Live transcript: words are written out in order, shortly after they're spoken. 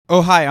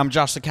Oh, hi, I'm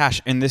Josh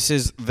Cash, and this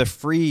is the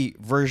free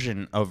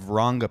version of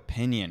Wrong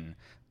Opinion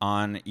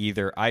on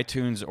either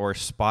iTunes or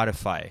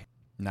Spotify.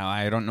 Now,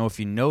 I don't know if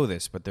you know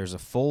this, but there's a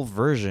full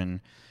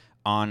version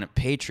on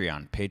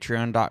Patreon,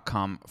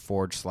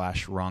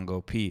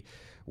 patreon.com/WrongOP,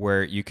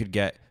 where you could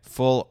get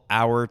full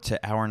hour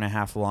to hour and a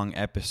half long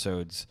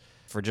episodes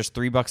for just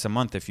 $3 a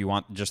month if you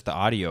want just the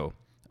audio.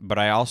 But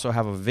I also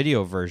have a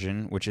video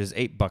version, which is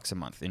 $8 a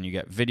month, and you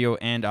get video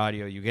and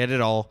audio. You get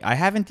it all. I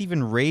haven't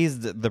even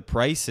raised the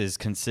prices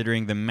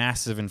considering the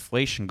massive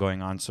inflation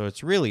going on, so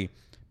it's really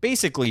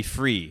basically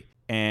free.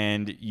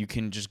 And you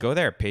can just go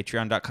there,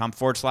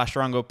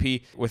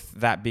 patreon.com/WrongOP. With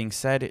that being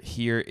said,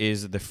 here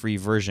is the free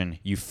version.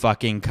 You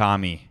fucking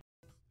commie.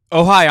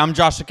 Oh, hi, I'm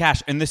Josh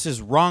Cash, and this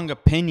is Wrong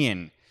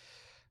Opinion.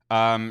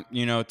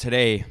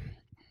 Today,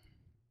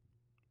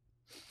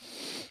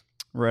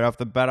 right off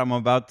the bat, I'm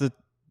about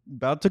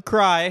to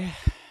cry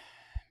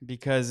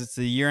because it's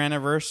the year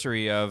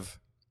anniversary of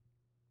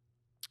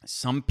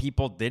Some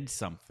People Did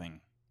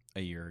Something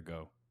a year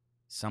ago.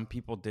 Some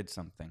people did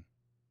something.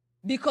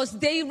 Because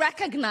they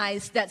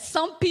recognized that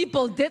some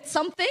people did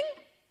something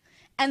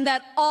and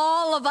that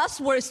all of us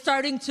were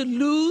starting to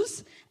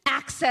lose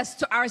access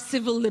to our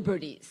civil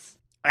liberties.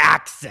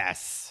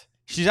 Access.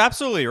 She's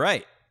absolutely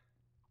right.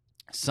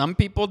 Some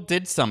people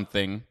did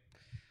something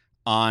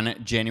on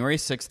January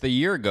 6th a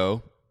year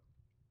ago,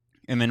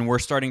 and then we're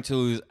starting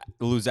to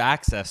lose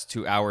access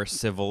to our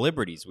civil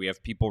liberties. We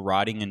have people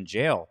rotting in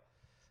jail.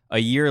 A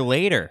year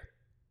later,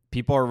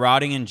 people are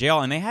rotting in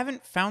jail, and they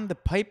haven't found the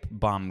pipe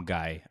bomb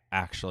guy,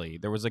 actually.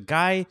 There was a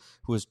guy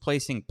who was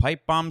placing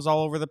pipe bombs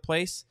all over the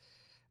place,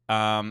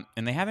 and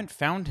they haven't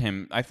found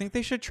him. I think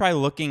they should try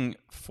looking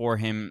for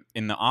him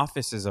in the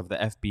offices of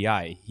the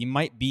FBI. He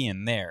might be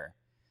in there,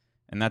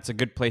 and that's a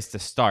good place to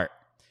start,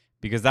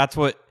 because that's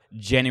what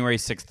January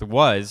 6th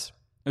was.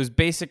 It was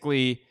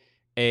basically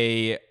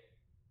an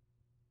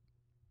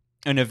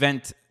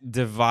event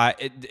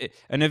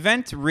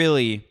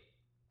really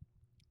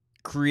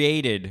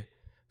created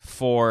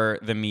for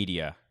the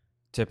media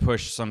to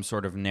push some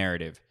sort of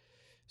narrative.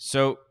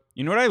 So,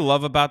 you know what I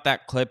love about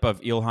that clip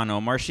of Ilhan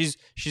Omar? She's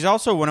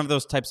also one of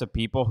those types of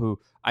people who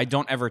I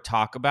don't ever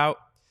talk about,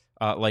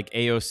 like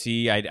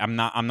AOC. I'm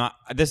not.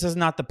 This is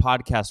not the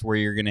podcast where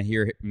you're gonna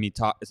hear me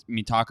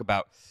talk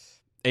about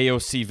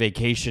AOC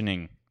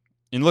vacationing.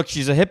 And look,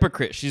 she's a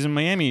hypocrite. She's in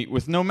Miami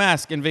with no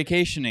mask and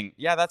vacationing.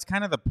 Yeah, that's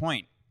kind of the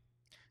point.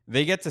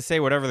 They get to say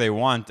whatever they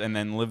want and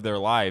then live their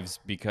lives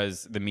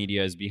because the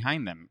media is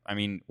behind them. I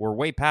mean, we're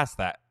way past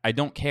that. I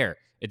don't care.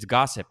 It's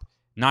gossip.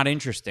 Not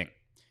interesting.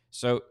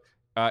 So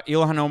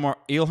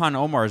Ilhan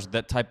Omar is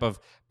that type of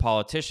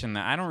politician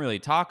that I don't really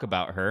talk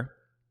about her.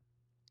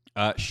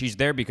 She's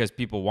there because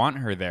people want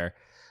her there.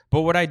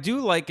 But what I do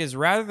like is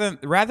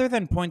rather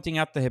than pointing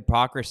out the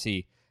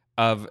hypocrisy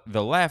of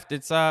the left,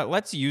 it's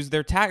let's use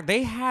their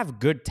They have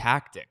good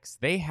tactics.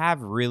 They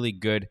have really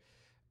good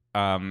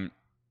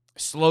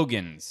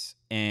slogans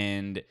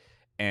and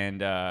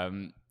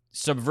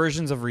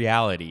subversions of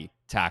reality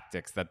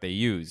tactics that they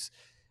use.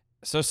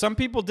 So some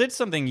people did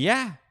something.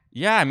 Yeah.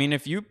 I mean,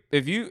 if you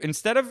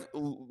instead of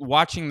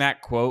watching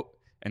that quote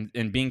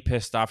and being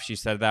pissed off, she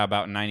said that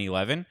about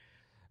 9/11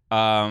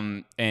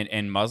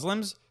 and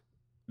Muslims,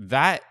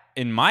 that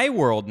in my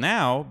world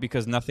now,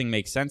 because nothing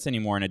makes sense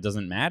anymore and it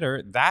doesn't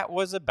matter, that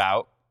was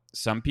about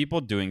some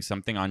people doing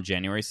something on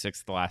January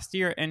 6th last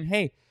year. And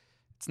hey,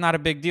 it's not a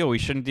big deal. We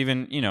shouldn't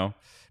even,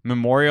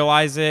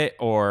 memorialize it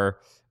or,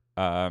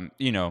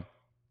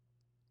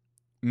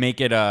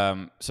 make it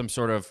some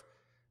sort of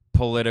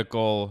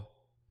political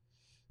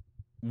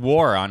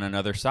war on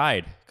another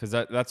side, because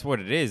that's what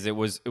it is. It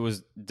was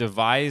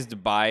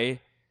devised by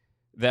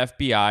the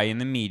FBI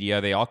and the media.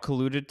 They all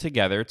colluded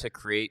together to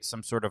create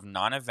some sort of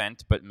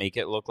non-event, but make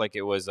it look like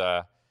it was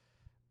a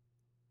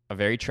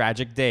very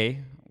tragic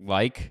day,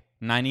 like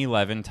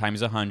 9/11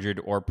 times 100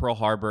 or Pearl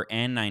Harbor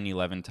and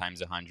 9/11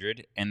 times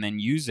 100, and then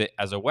use it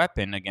as a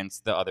weapon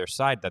against the other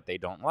side that they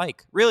don't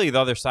like. Really,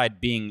 the other side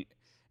being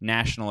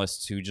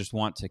nationalists who just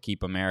want to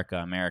keep America,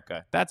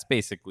 America. That's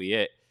basically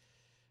it.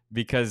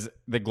 Because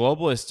the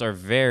globalists are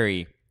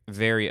very,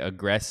 very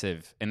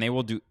aggressive, and they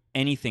will do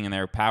anything in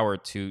their power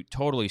to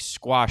totally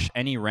squash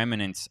any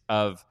remnants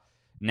of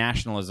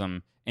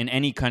nationalism in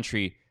any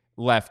country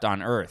left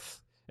on Earth.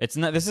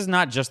 This is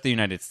not just the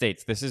United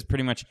States. This is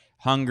pretty much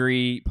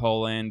Hungary,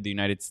 Poland, the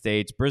United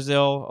States,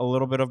 Brazil, a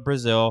little bit of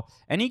Brazil.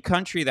 Any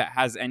country that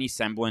has any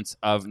semblance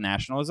of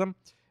nationalism,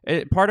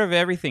 part of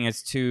everything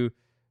is to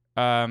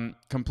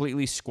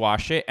completely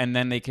squash it, and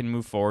then they can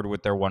move forward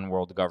with their one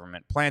world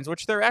government plans,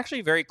 which they're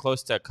actually very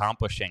close to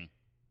accomplishing.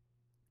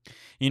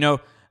 I'm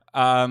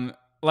going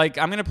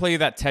to play you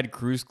that Ted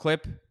Cruz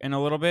clip in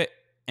a little bit,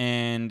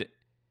 and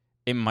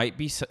it might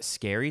be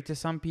scary to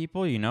some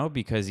people,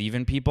 because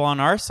even people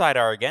on our side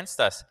are against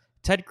us.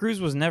 Ted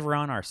Cruz was never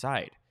on our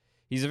side.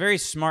 He's a very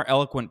smart,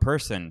 eloquent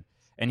person,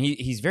 and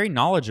he's very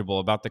knowledgeable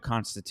about the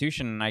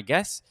Constitution, and I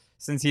guess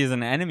since he is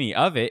an enemy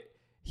of it,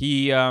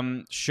 he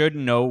should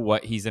know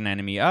what he's an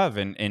enemy of,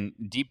 and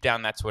deep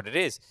down, that's what it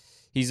is.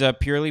 He's a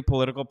purely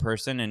political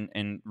person,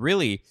 and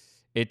really,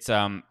 it's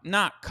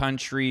not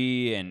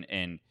country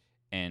and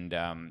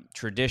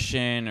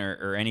tradition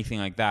or anything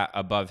like that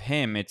above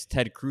him. It's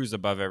Ted Cruz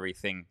above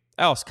everything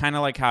else. Kind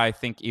of like how I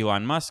think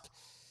Elon Musk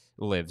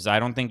lives. I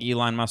don't think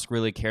Elon Musk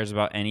really cares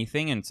about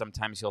anything, and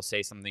sometimes he'll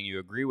say something you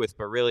agree with,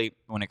 but really,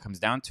 when it comes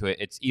down to it,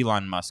 it's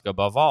Elon Musk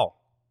above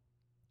all.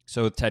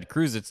 So with Ted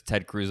Cruz, it's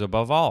Ted Cruz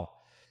above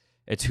all.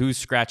 It's who's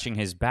scratching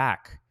his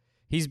back.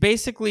 He's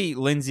basically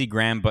Lindsey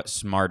Graham, but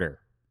smarter.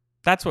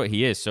 That's what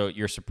he is. So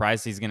you're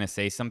surprised he's going to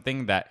say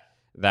something that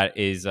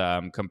is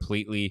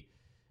completely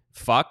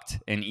fucked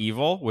and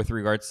evil with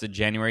regards to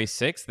January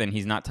 6th, and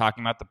he's not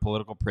talking about the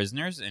political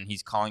prisoners, and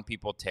he's calling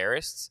people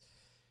terrorists.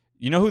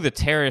 You know who the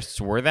terrorists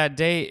were that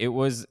day? It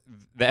was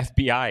the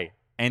FBI,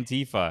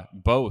 Antifa,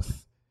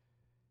 both.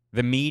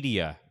 The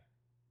media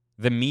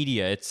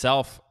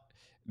itself,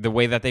 the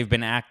way that they've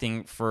been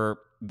acting for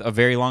a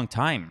very long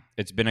time.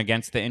 It's been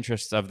against the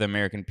interests of the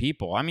American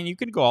people. I mean, you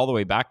could go all the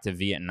way back to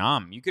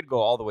Vietnam. You could go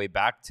all the way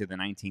back to the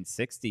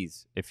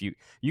 1960s. If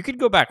you could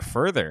go back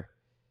further.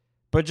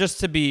 But just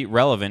to be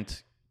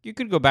relevant, you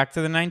could go back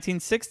to the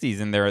 1960s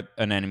and they're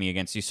an enemy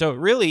against you. So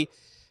really,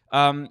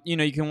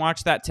 you can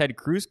watch that Ted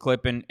Cruz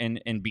clip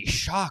and be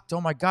shocked.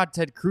 Oh my God,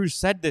 Ted Cruz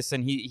said this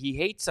and he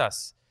hates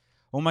us.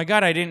 Oh my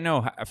God, I didn't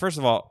know. First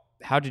of all,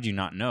 how did you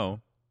not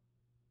know?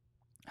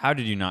 How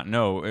did you not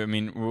know? I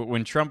mean,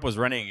 when Trump was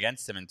running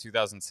against him in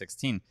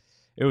 2016,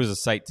 it was a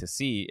sight to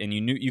see, and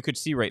you could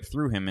see right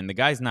through him. And the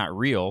guy's not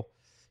real.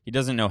 He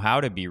doesn't know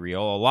how to be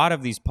real. A lot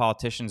of these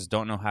politicians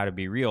don't know how to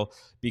be real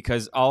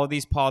because all of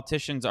these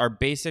politicians are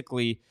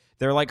basically,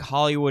 they're like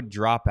Hollywood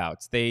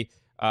dropouts. They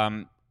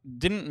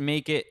didn't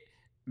make it.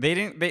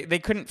 They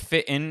couldn't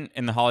fit in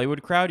the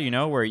Hollywood crowd,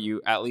 where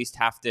you at least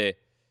have to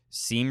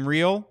seem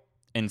real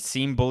and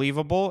seem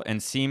believable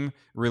and seem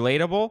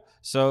relatable.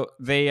 So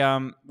they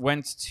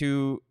went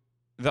to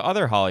the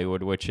other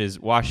Hollywood, which is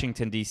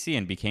Washington, D.C.,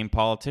 and became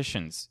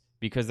politicians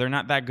because they're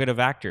not that good of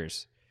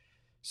actors.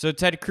 So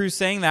Ted Cruz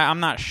saying that, I'm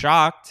not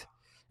shocked.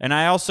 And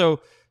I also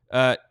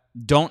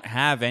don't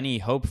have any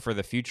hope for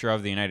the future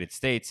of the United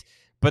States.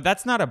 But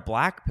that's not a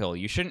black pill.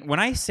 You shouldn't. When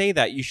I say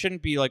that, you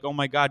shouldn't be like, oh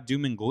my God,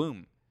 doom and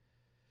gloom.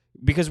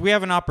 Because we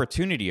have an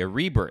opportunity, a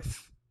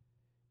rebirth.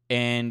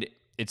 And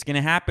it's going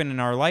to happen in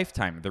our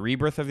lifetime. The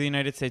rebirth of the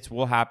United States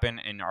will happen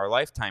in our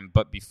lifetime.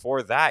 But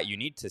before that, you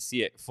need to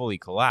see it fully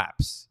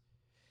collapse.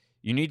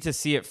 You need to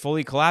see it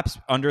fully collapse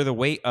under the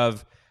weight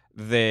of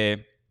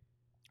the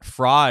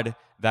fraud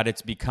that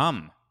it's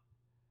become.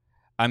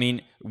 I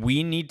mean,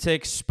 we need to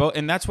expose,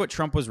 and that's what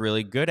Trump was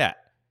really good at.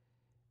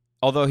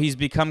 Although he's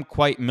become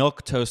quite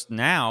milquetoast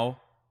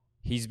now,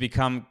 he's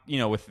become,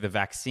 with the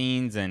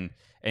vaccines, and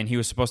he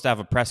was supposed to have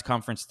a press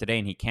conference today,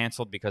 and he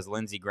canceled because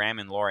Lindsey Graham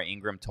and Laura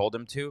Ingraham told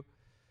him to.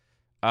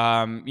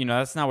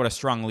 That's not what a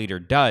strong leader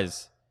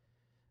does.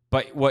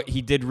 But what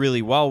he did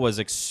really well was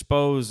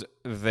expose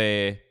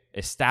the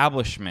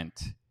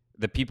establishment,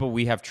 the people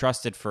we have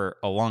trusted for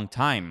a long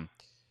time,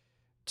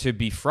 to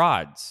be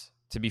frauds,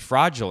 to be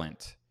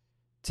fraudulent,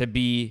 to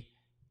be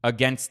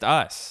against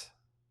us,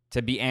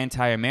 to be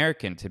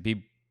anti-American, to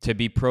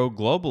be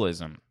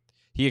pro-globalism.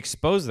 He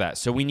exposed that.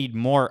 So we need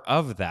more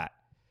of that.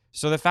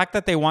 So the fact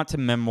that they want to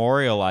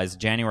memorialize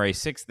January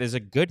 6th is a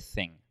good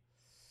thing.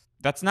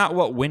 That's not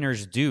what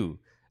winners do.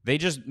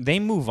 They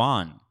move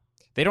on.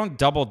 They don't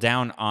double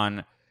down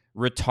on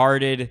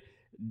retarded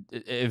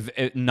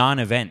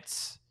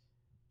non-events.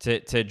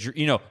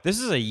 This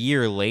is a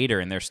year later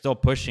and they're still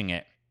pushing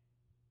it.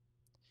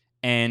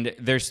 And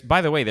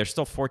by the way, there's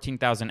still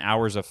 14,000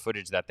 hours of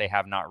footage that they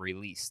have not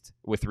released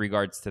with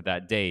regards to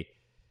that day.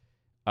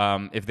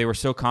 If they were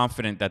so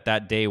confident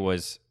that day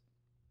was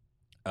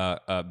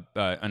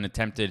an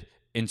attempted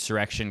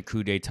insurrection,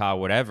 coup d'etat,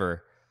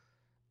 whatever,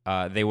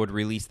 they would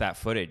release that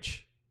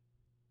footage.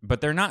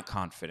 But they're not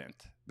confident.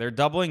 They're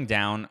doubling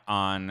down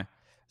on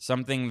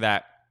something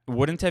that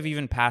wouldn't have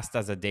even passed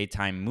as a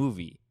daytime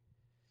movie.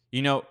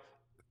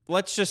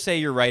 Let's just say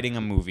you're writing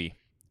a movie.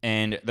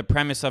 And the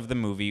premise of the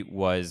movie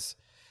was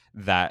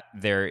that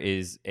there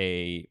is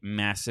a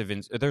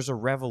there's a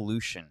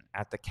revolution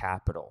at the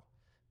Capitol.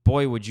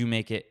 Boy, would you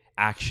make it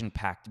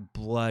action-packed,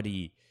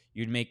 bloody.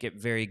 You'd make it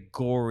very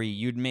gory.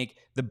 You'd make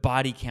the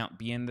body count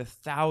be in the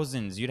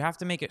thousands. You'd have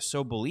to make it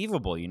so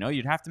believable,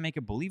 You'd have to make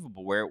it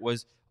believable where it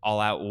was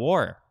all-out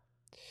war.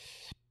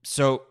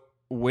 So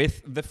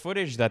with the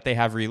footage that they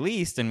have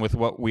released and with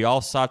what we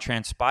all saw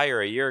transpire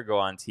a year ago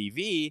on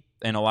TV,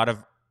 and a lot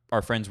of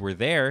our friends were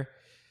there,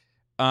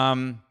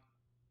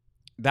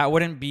 that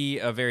wouldn't be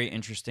a very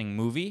interesting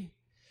movie.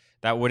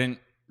 That wouldn't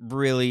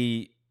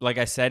really, like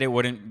I said, it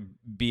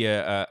wouldn't be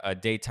a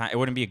daytime. It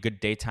wouldn't be a good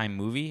daytime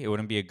movie. It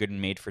wouldn't be a good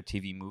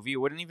made-for-TV movie. It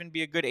wouldn't even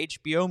be a good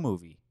HBO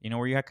movie.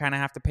 Where you kind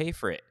of have to pay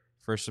for it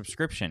for a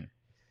subscription.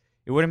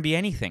 It wouldn't be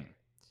anything.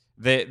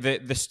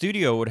 The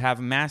studio would have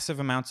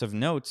massive amounts of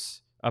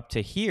notes up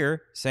to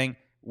here saying,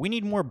 we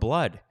need more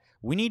blood.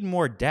 We need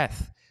more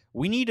death.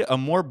 We need a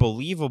more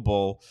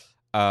believable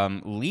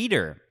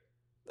leader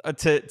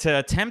to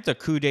attempt a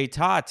coup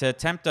d'etat, to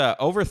attempt a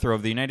overthrow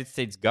of the United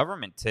States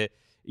government, to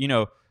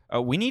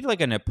We need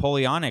like a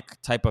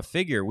Napoleonic type of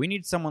figure. We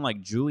need someone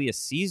like Julius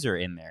Caesar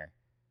in there.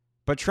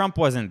 But Trump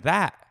wasn't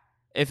that.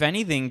 If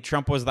anything,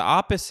 Trump was the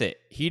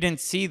opposite. He didn't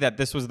see that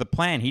this was the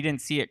plan. He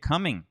didn't see it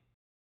coming.